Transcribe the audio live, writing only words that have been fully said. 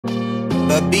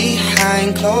but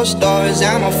behind closed doors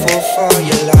I'm a fool for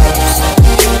your love.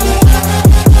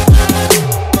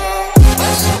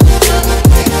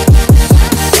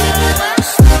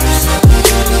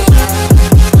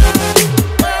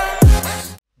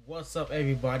 What's up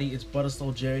everybody, it's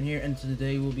Buttersoul Jared here, and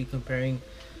today we'll be comparing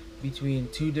between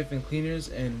two different cleaners,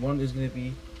 and one is going to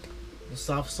be the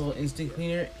Soft Sole Instant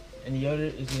Cleaner and the other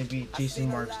is going to be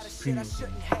Jason Markk's Premium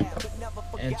Cleaner.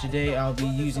 And today I'll be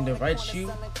using the right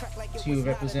shoe to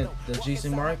represent the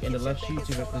Jason Markk and the left shoe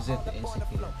to represent the Instant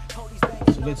Cleaner.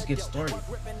 So let's get started.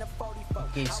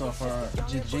 Okay, so for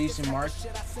the Jason Markk,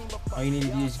 all you need to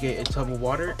do is get a tub of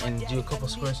water and do a couple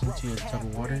squirts into a tub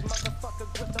of water.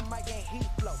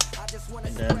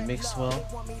 And then mix well.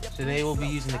 Today we'll be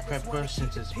using the crepe brush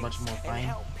since it's much more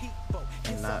fine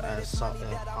and not as soft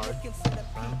and hard.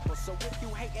 So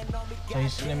you're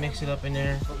just gonna mix it up in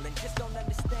there.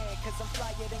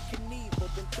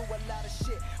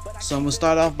 So I'm gonna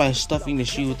start off by stuffing the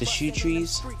shoe with the shoe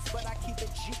trees.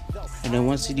 And then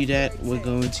once you do that, we're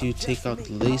going to take out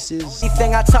the laces.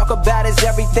 Everything I talk about is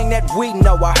everything that we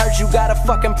know. I heard you got a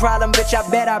fucking problem, bitch, I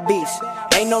bet I beats.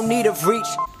 Ain't no need of reach.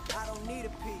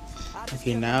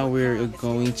 Okay, now we're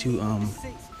going to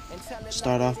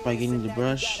start off by getting the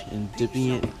brush and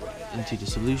dipping it into the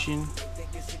solution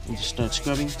and just start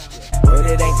scrubbing. But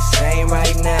it ain't the same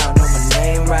right now, know my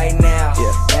name right now.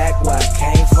 Yeah. Back where I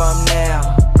came from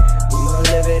now. We gon'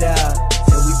 live it up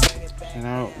till we bring it back. And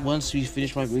now once we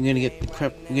finish wiping, we're gonna get the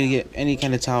crepe. We're gonna get any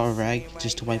kind of towel or rag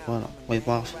just to wipe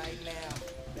off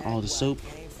all the soap.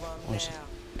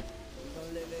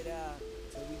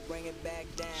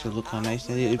 So look how nice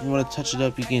that is. If you want to touch it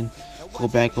up, you can go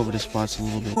back over the spots a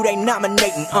little bit. Who they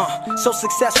nominating? So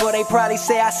successful they probably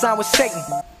say I signed with Satan.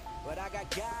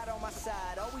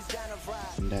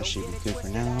 And that should be good for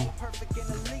now.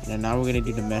 And then now we're gonna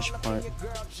do the mesh part.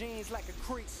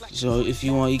 So if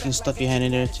you want, you can stuff your hand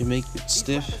in there to make it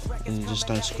stiff, and you just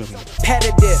start scrubbing.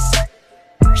 Competitive.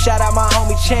 Shout out my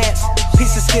homie Chance,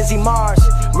 piece of Skizzy Mars,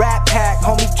 Rat Pack,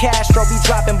 homie Castro be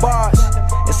dropping bars.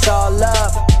 It's all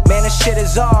love, man, this shit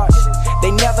is ours.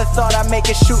 They never thought I'd make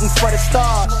it shooting for the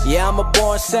stars. Yeah, I'm a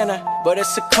born sinner, but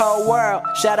it's a cold world.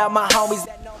 Shout out my homies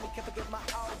that know me, can forget my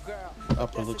old girl. The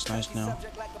upper looks nice now.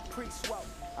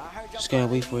 Just gotta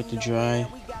wait for it to dry.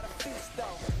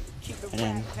 And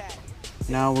then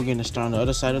now we're gonna start on the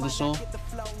other side of the sole.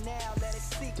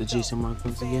 The Jason Markk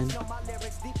once again.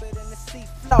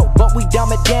 But we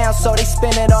dumb it down so they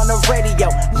spin it on the radio.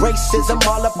 Racism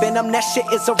all up in them, that shit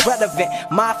is irrelevant.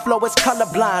 My flow is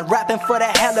colorblind, rapping for the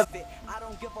hell of it. I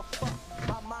don't give a fuck,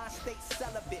 my mind stays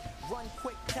celibate. Run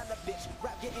quick, tell a bitch,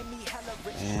 rap getting me hella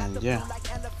rich. And yeah,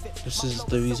 this is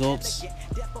the results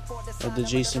of the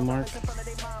Jason Markk.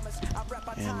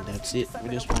 And that's it for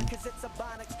this one.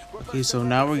 Okay, so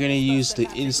now we're gonna use the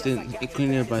Instant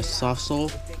Cleaner by Soft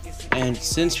Sole. And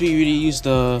since we already used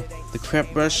the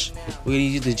crepe brush, we're gonna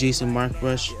use the Jason Markk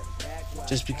brush,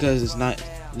 just because it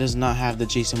does not have the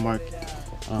Jason Markk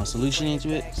solution into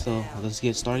it. So let's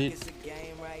get started.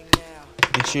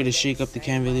 Make sure to shake up the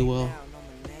can really well,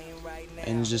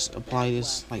 and just apply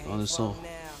this like on the sole.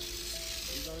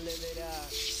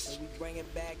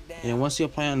 And once you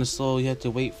apply on the sole, you have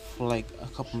to wait for like a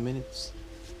couple minutes.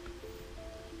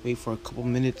 Wait for a couple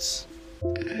minutes.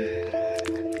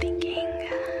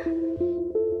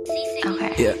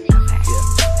 Yeah.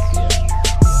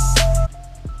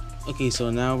 Okay, so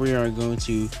now we are going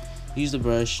to use the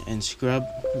brush and scrub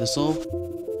the sole.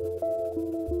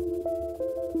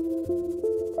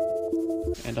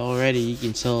 And already you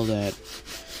can tell that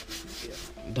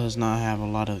it does not have a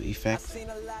lot of effect,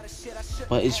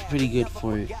 but it's pretty good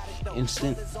for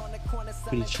instant,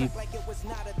 pretty cheap.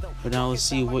 But now let's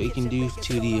see what you can do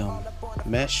to the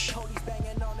mesh.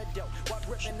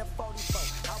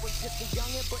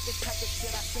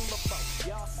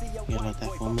 Yeah, let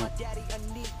that foam up.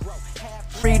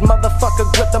 Read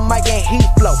motherfucker grip the mic and heat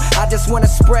flow. I just wanna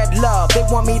spread love, they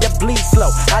want me to bleed slow.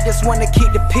 I just wanna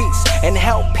keep the peace and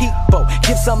help people.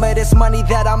 Give some of this money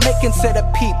that I'm making to the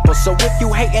people. So if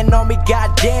you hating on me,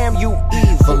 goddamn you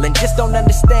evil. And just don't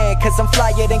understand, cause I'm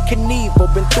flyer than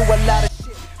Knievel. Been through a lot of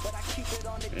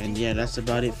shit. And yeah, that's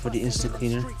about it for the Instant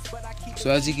Cleaner. So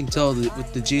as you can tell,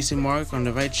 with the Jason Markk on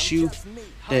the right shoe,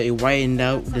 that it whitened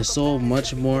out the sole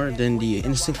much more than the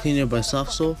Instant Cleaner by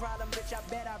Soft Sole.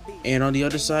 And on the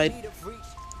other side,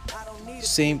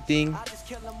 same thing.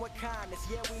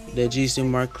 The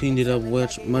Jason Markk cleaned it up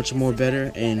much more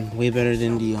better, and way better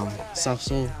than the Soft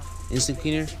Sole Instant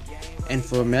Cleaner. And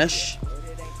for mesh,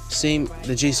 same.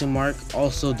 The Jason Markk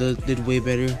also did way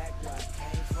better.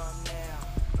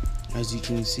 As you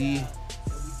can see,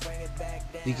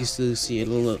 you can still see a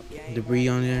little debris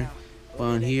on there, but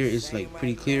on here it's like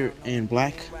pretty clear and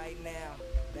black.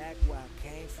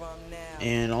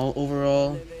 And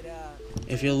overall,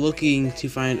 if you're looking to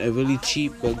find a really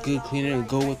cheap but good cleaner,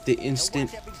 go with the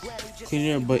instant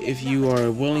cleaner. But if you are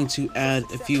willing to add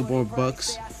a few more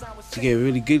bucks to get a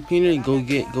really good cleaner, go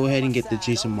ahead and get the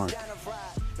Jason Markk.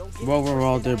 But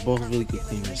overall, they're both really good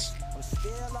cleaners.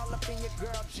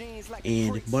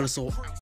 And Buttersoul.